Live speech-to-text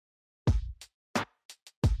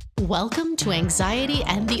Welcome to Anxiety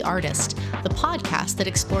and the Artist, the podcast that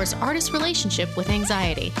explores artists' relationship with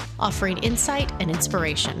anxiety, offering insight and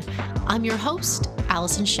inspiration. I'm your host,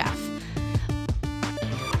 Allison Sheff.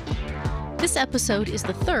 This episode is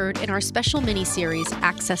the third in our special mini-series,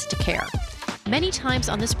 Access to Care. Many times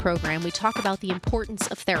on this program, we talk about the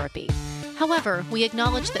importance of therapy. However, we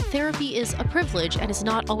acknowledge that therapy is a privilege and is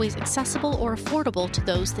not always accessible or affordable to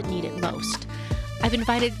those that need it most. I've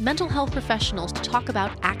invited mental health professionals to talk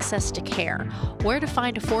about access to care, where to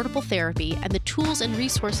find affordable therapy, and the tools and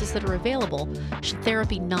resources that are available should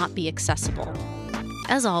therapy not be accessible.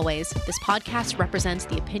 As always, this podcast represents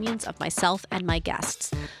the opinions of myself and my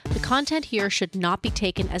guests. The content here should not be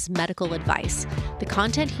taken as medical advice. The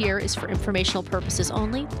content here is for informational purposes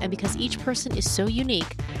only, and because each person is so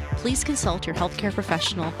unique, please consult your healthcare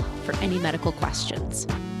professional for any medical questions.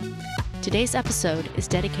 Today's episode is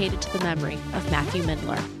dedicated to the memory of Matthew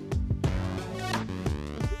Mindler.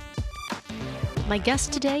 My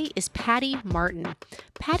guest today is Patty Martin.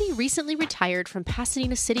 Patty recently retired from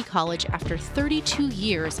Pasadena City College after 32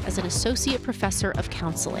 years as an associate professor of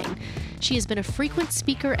counseling. She has been a frequent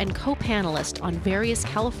speaker and co-panelist on various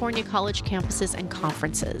California college campuses and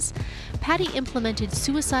conferences. Patty implemented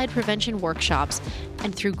suicide prevention workshops,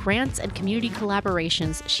 and through grants and community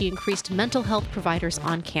collaborations, she increased mental health providers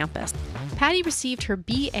on campus. Patty received her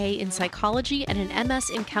BA in psychology and an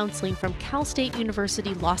MS in counseling from Cal State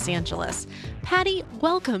University, Los Angeles. Patty,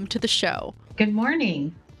 welcome to the show. Good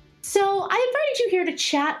morning. So I invited you here to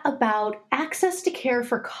chat about access to care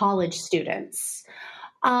for college students.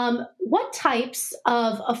 What types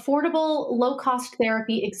of affordable, low-cost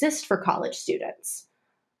therapy exist for college students?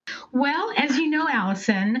 Well, as you know,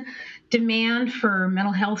 Allison, demand for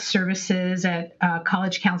mental health services at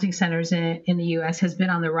college counseling centers in the U.S. has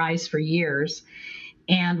been on the rise for years.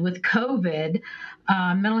 And with COVID,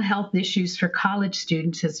 mental health issues for college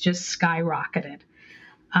students has just skyrocketed.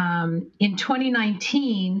 In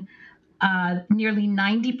 2019, nearly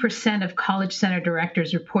 90% of college center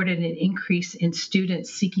directors reported an increase in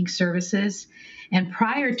students seeking services. And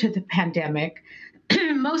prior to the pandemic,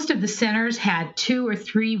 most of the centers had 2 or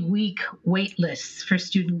 3 week wait lists for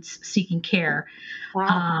students seeking care.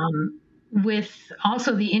 Wow. With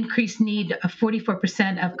also the increased need of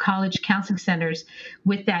 44% of college counseling centers,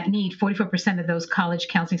 with that need, 44% of those college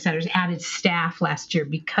counseling centers added staff last year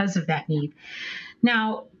because of that need.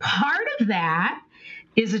 Now, part of that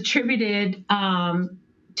is attributed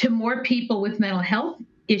to more people with mental health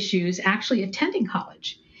issues actually attending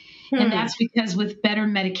college. And that's because with better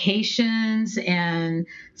medications and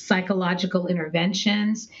psychological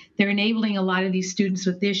interventions, they're enabling a lot of these students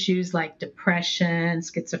with issues like depression,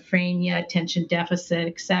 schizophrenia, attention deficit,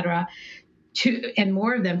 et cetera, and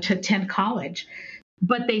more of them to attend college.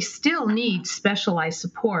 But they still need specialized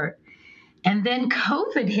support. And then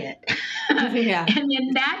COVID hit. Yeah. And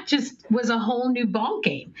then that just was a whole new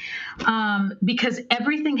ballgame because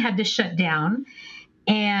everything had to shut down.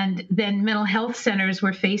 And then mental health centers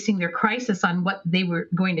were facing their crisis on what they were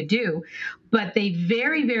going to do. But they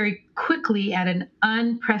very, very quickly, at an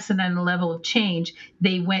unprecedented level of change,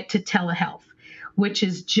 they went to telehealth, which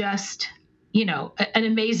is just, an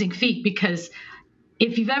amazing feat because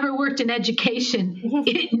if you've ever worked in education,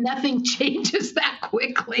 nothing changes that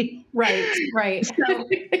quickly. Right. So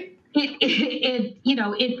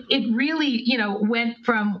it really, went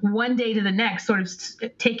from one day to the next, sort of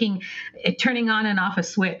turning on and off a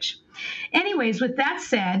switch. Anyways, with that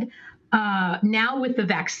said, now with the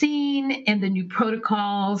vaccine and the new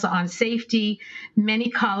protocols on safety, many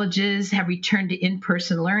colleges have returned to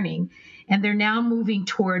in-person learning. And they're now moving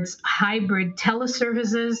towards hybrid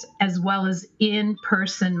teleservices as well as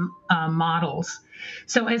in-person models.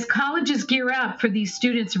 So as colleges gear up for these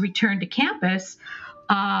students to return to campus,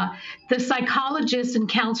 the psychologists and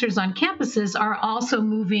counselors on campuses are also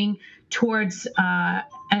moving towards a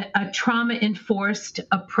trauma-enforced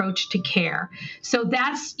approach to care. So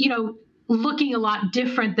that's, looking a lot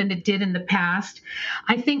different than it did in the past.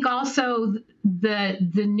 I think also the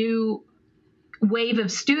new wave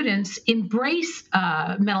of students embrace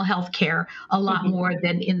mental health care a lot more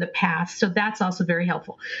than in the past. So that's also very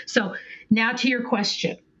helpful. So now to your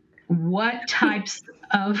question, what types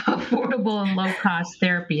of affordable and low-cost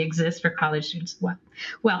therapy exists for college students?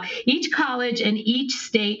 Well, each college and each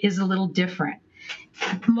state is a little different.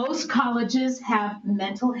 Most colleges have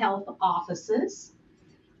mental health offices.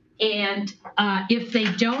 And if they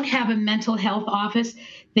don't have a mental health office,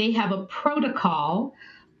 they have a protocol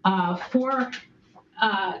for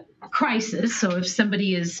crisis. So if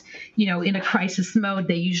somebody is, in a crisis mode,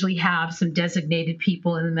 they usually have some designated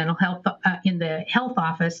people in the mental health, in the health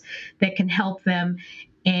office that can help them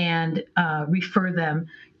and refer them,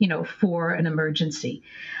 for an emergency.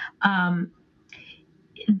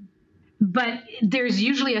 But there's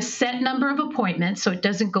usually a set number of appointments, so it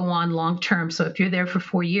doesn't go on long term. So if you're there for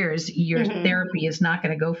 4 years, your therapy is not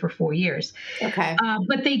going to go for 4 years. Okay.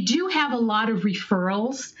 But they do have a lot of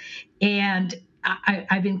referrals, and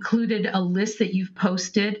I've included a list that you've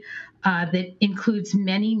posted that includes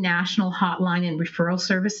many national hotline and referral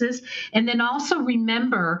services. And then also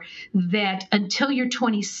remember that until you're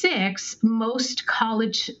 26, most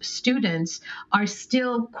college students are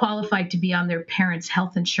still qualified to be on their parents'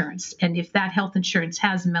 health insurance. And if that health insurance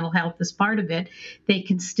has mental health as part of it, they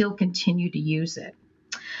can still continue to use it.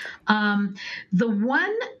 The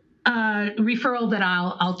one referral that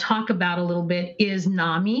I'll talk about a little bit is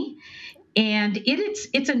NAMI. And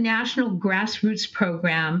it's a national grassroots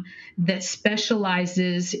program that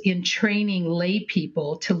specializes in training lay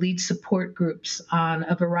people to lead support groups on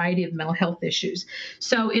a variety of mental health issues.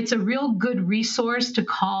 So it's a real good resource to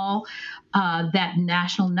call that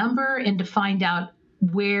national number and to find out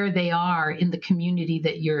where they are in the community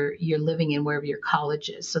that you're living in, wherever your college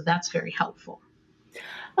is. So that's very helpful.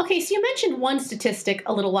 Okay, so you mentioned one statistic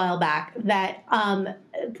a little while back that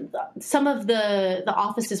some of the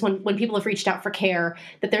offices, when people have reached out for care,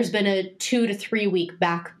 that there's been a 2 to 3 week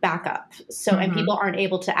backup. So, and people aren't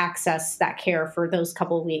able to access that care for those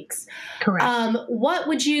couple of weeks. Correct.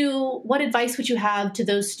 What advice would you have to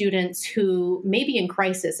those students who may be in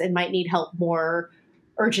crisis and might need help more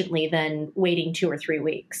urgently than waiting 2 or 3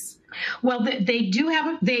 weeks? Well,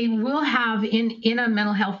 they will have in a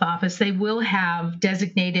mental health office, they will have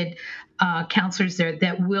designated counselors there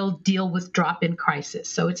that will deal with drop-in crisis.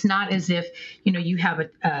 So it's not as if, you have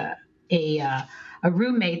a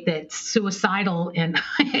roommate that's suicidal and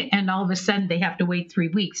all of a sudden they have to wait 3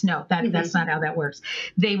 weeks. No, that's not how that works.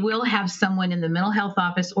 They will have someone in the mental health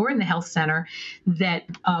office or in the health center that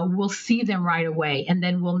will see them right away, and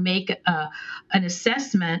then will make an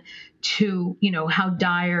assessment to how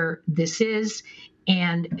dire this is,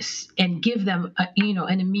 and give them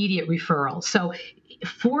an immediate referral. So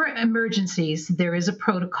for emergencies, there is a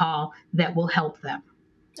protocol that will help them.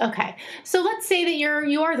 Okay. So let's say that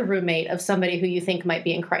you are the roommate of somebody who you think might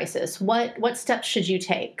be in crisis. What steps should you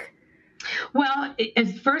take? Well,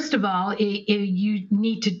 first of all, you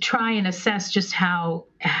need to try and assess just how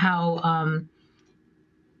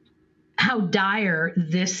dire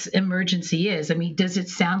this emergency is. I mean, does it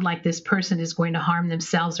sound like this person is going to harm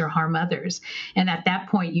themselves or harm others? And at that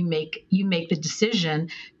point, you make the decision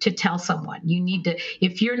to tell someone. You need to,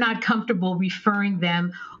 if you're not comfortable referring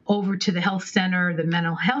them over to the health center, the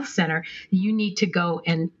mental health center, you need to go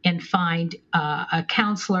and find a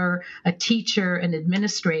counselor, a teacher, an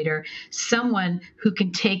administrator, someone who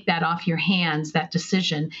can take that off your hands, that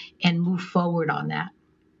decision, and move forward on that.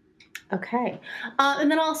 Okay.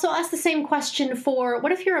 And then also ask the same question for,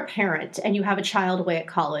 what if you're a parent and you have a child away at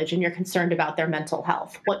college and you're concerned about their mental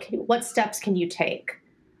health? What steps can you take?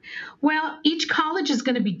 Well, each college is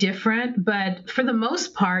going to be different, but for the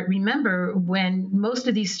most part, remember, when most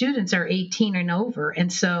of these students are 18 and over,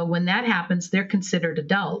 and so when that happens, they're considered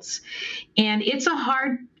adults. And it's a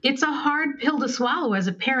hard pill to swallow as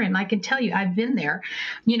a parent. And I can tell you, I've been there.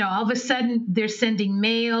 All of a sudden they're sending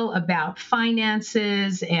mail about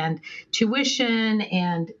finances and tuition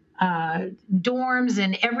and dorms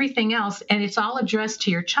and everything else, and it's all addressed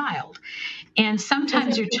to your child. And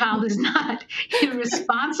sometimes your child is not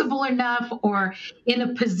responsible enough or in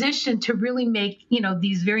a position to really make,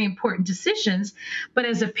 these very important decisions. But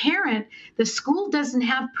as a parent, the school doesn't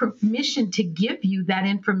have permission to give you that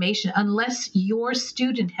information unless your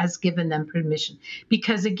student has given them permission.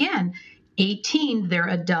 Because again, 18, they're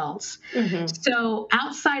adults. So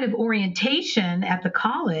outside of orientation at the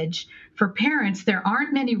college, for parents, there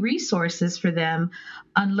aren't many resources for them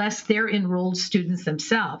unless they're enrolled students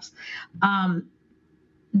themselves.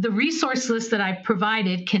 The resource list that I've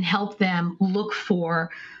provided can help them look for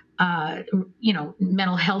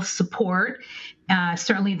mental health support.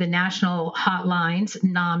 Certainly the national hotlines,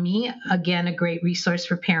 NAMI, again, a great resource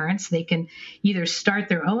for parents. They can either start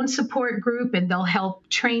their own support group and they'll help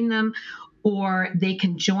train them, or they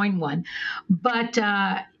can join one. But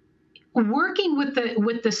working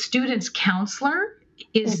with the student's counselor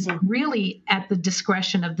is really at the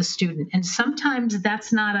discretion of the student. And sometimes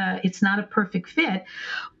it's not a perfect fit,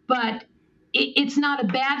 but it's not a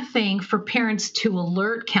bad thing for parents to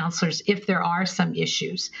alert counselors if there are some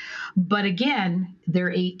issues. But again,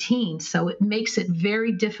 they're 18, so it makes it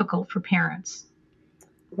very difficult for parents.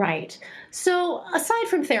 Right. So aside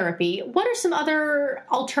from therapy, what are some other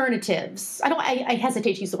alternatives? I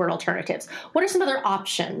hesitate to use the word alternatives. What are some other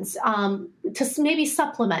options to maybe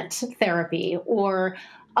supplement therapy or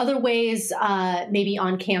other ways maybe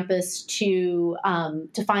on campus to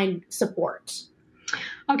find support?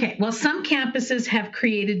 Okay, well, some campuses have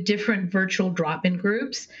created different virtual drop-in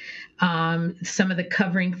groups. Some of the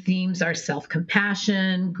covering themes are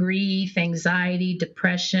self-compassion, grief, anxiety,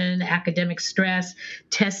 depression, academic stress,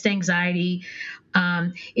 test anxiety.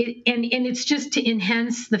 It's just to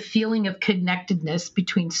enhance the feeling of connectedness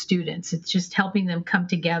between students. It's just helping them come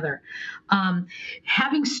together.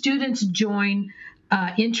 Having students join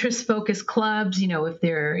interest-focused clubs,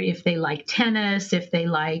 if they like tennis, if they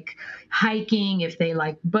like hiking, if they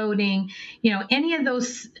like boating, any of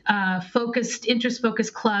those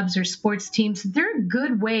interest-focused clubs or sports teams, they're a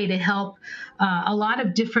good way to help a lot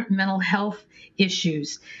of different mental health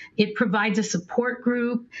issues. It provides a support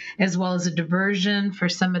group as well as a diversion for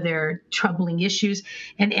some of their troubling issues.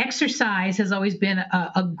 And exercise has always been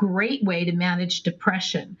a great way to manage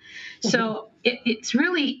depression. So it's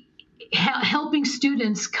really helping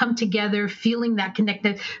students come together, feeling that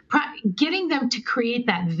connected, getting them to create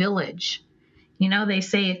that village. They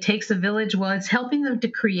say it takes a village. Well, it's helping them to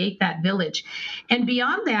create that village. And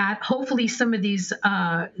beyond that, hopefully some of these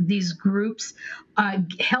groups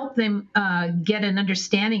help them get an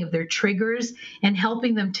understanding of their triggers and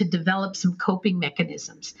helping them to develop some coping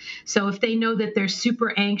mechanisms. So if they know that they're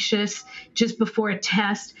super anxious just before a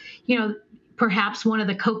test, perhaps one of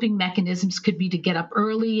the coping mechanisms could be to get up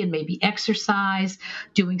early and maybe exercise,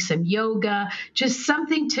 doing some yoga, just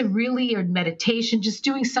something to really, or meditation, just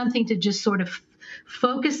doing something to just sort of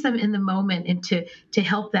focus them in the moment and to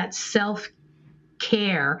help that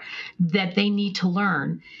self-care that they need to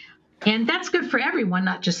learn. And that's good for everyone,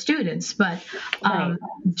 not just students, but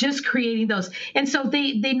just creating those. And so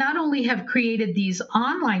they not only have created these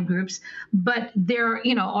online groups, but there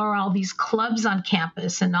are all these clubs on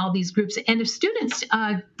campus and all these groups. And if students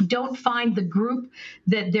don't find the group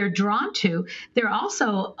that they're drawn to, they're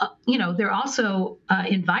also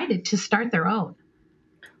invited to start their own.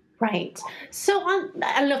 Right. So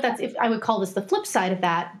I don't know if I would call this the flip side of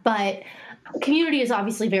that, but community is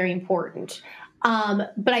obviously very important.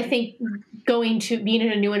 But I think being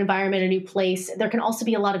in a new environment, a new place, there can also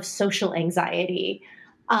be a lot of social anxiety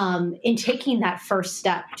in taking that first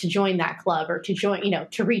step to join that club or to join,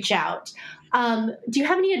 to reach out. Do you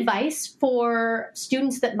have any advice for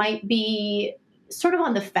students that might be sort of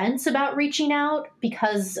on the fence about reaching out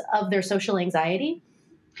because of their social anxiety?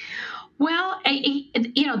 Well,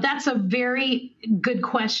 that's a very good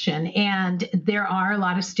question. And there are a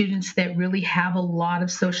lot of students that really have a lot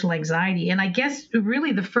of social anxiety. And I guess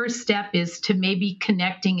really the first step is to maybe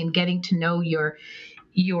connecting and getting to know your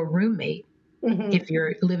roommate. Mm-hmm. If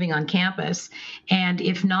you're living on campus. And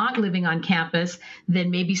if not living on campus,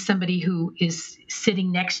 then maybe somebody who is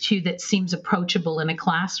sitting next to you that seems approachable in a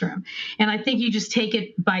classroom. And I think you just take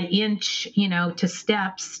it by inch, to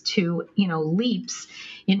steps, to, leaps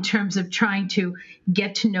in terms of trying to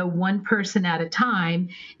get to know one person at a time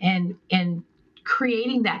and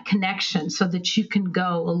creating that connection so that you can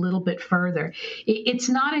go a little bit further. It's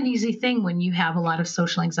not an easy thing when you have a lot of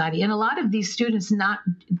social anxiety. And a lot of these students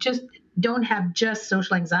don't have just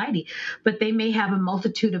social anxiety, but they may have a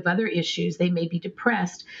multitude of other issues. They may be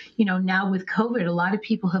depressed. Now with COVID, a lot of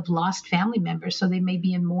people have lost family members, so they may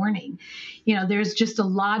be in mourning. There's just a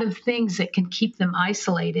lot of things that can keep them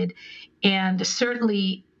isolated. And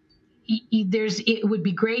certainly it would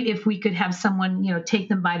be great if we could have someone, take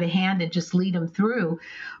them by the hand and just lead them through,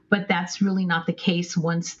 but that's really not the case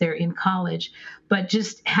once they're in college. But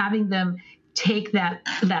just having them take that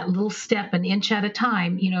little step an inch at a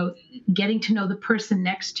time, getting to know the person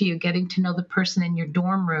next to you, getting to know the person in your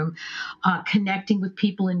dorm room, connecting with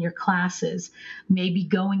people in your classes, maybe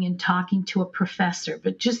going and talking to a professor.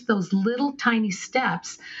 But just those little tiny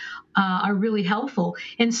steps are really helpful.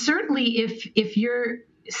 And certainly if you're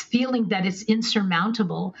feeling that it's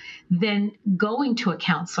insurmountable, then going to a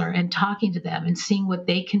counselor and talking to them and seeing what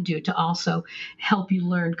they can do to also help you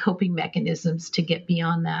learn coping mechanisms to get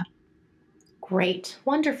beyond that. Great.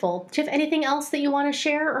 Wonderful. Do you have anything else that you want to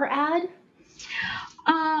share or add?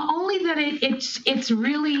 Only that it's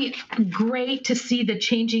really great to see the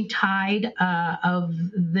changing tide of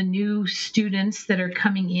the new students that are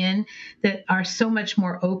coming in that are so much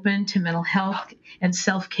more open to mental health and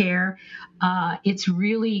self-care. It's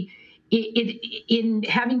really, in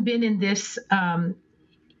having been in this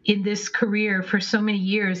career for so many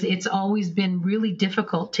years, it's always been really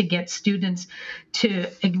difficult to get students to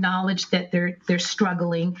acknowledge that they're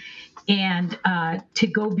struggling and to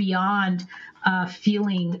go beyond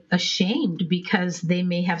feeling ashamed because they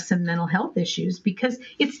may have some mental health issues, because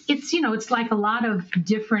it's like a lot of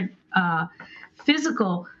different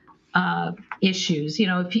physical issues.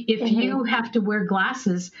 If you have to wear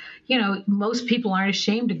glasses, most people aren't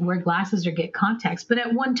ashamed to wear glasses or get contacts. But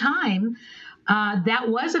at one time, that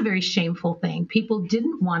was a very shameful thing. People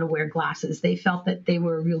didn't want to wear glasses. They felt that they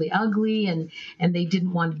were really ugly and they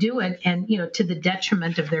didn't want to do it. And, to the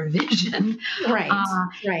detriment of their vision. Right.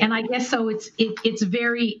 Right. And I guess so it's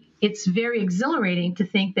very exhilarating to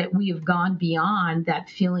think that we have gone beyond that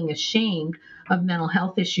feeling ashamed of mental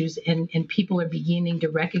health issues, and people are beginning to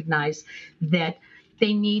recognize that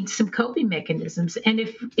they need some coping mechanisms. And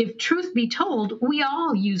if truth be told, we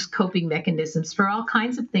all use coping mechanisms for all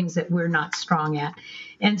kinds of things that we're not strong at.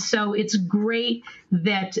 And so it's great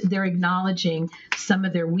that they're acknowledging some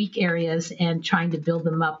of their weak areas and trying to build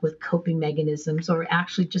them up with coping mechanisms, or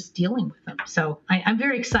actually just dealing with them. So I'm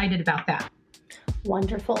very excited about that.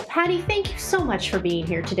 Wonderful. Patty, thank you so much for being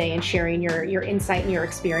here today and sharing your insight and your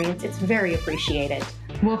experience. It's very appreciated.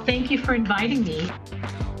 Well, thank you for inviting me.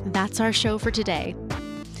 That's our show for today.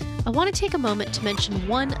 I want to take a moment to mention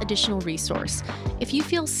one additional resource. If you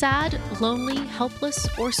feel sad, lonely, helpless,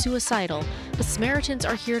 or suicidal, the Samaritans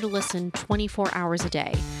are here to listen 24 hours a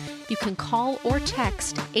day. You can call or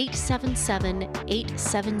text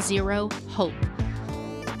 877-870-HOPE.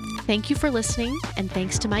 Thank you for listening, and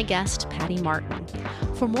thanks to my guest, Patty Martin.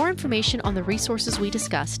 For more information on the resources we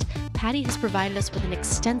discussed, Patty has provided us with an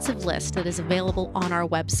extensive list that is available on our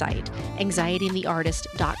website,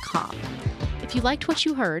 anxietyandtheartist.com. If you liked what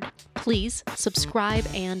you heard, please subscribe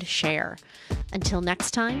and share. Until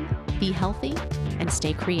next time, be healthy and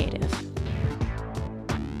stay creative.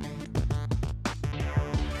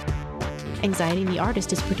 Anxiety and the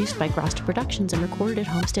Artist is produced by Groster Productions and recorded at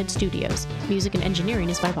Homestead Studios. Music and engineering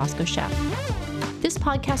is by Bosco Sheff. This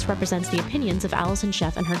podcast represents the opinions of Allison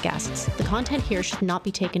Sheff and her guests. The content here should not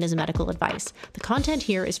be taken as medical advice. The content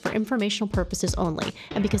here is for informational purposes only,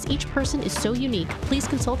 and because each person is so unique, please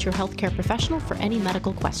consult your healthcare professional for any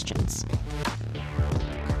medical questions.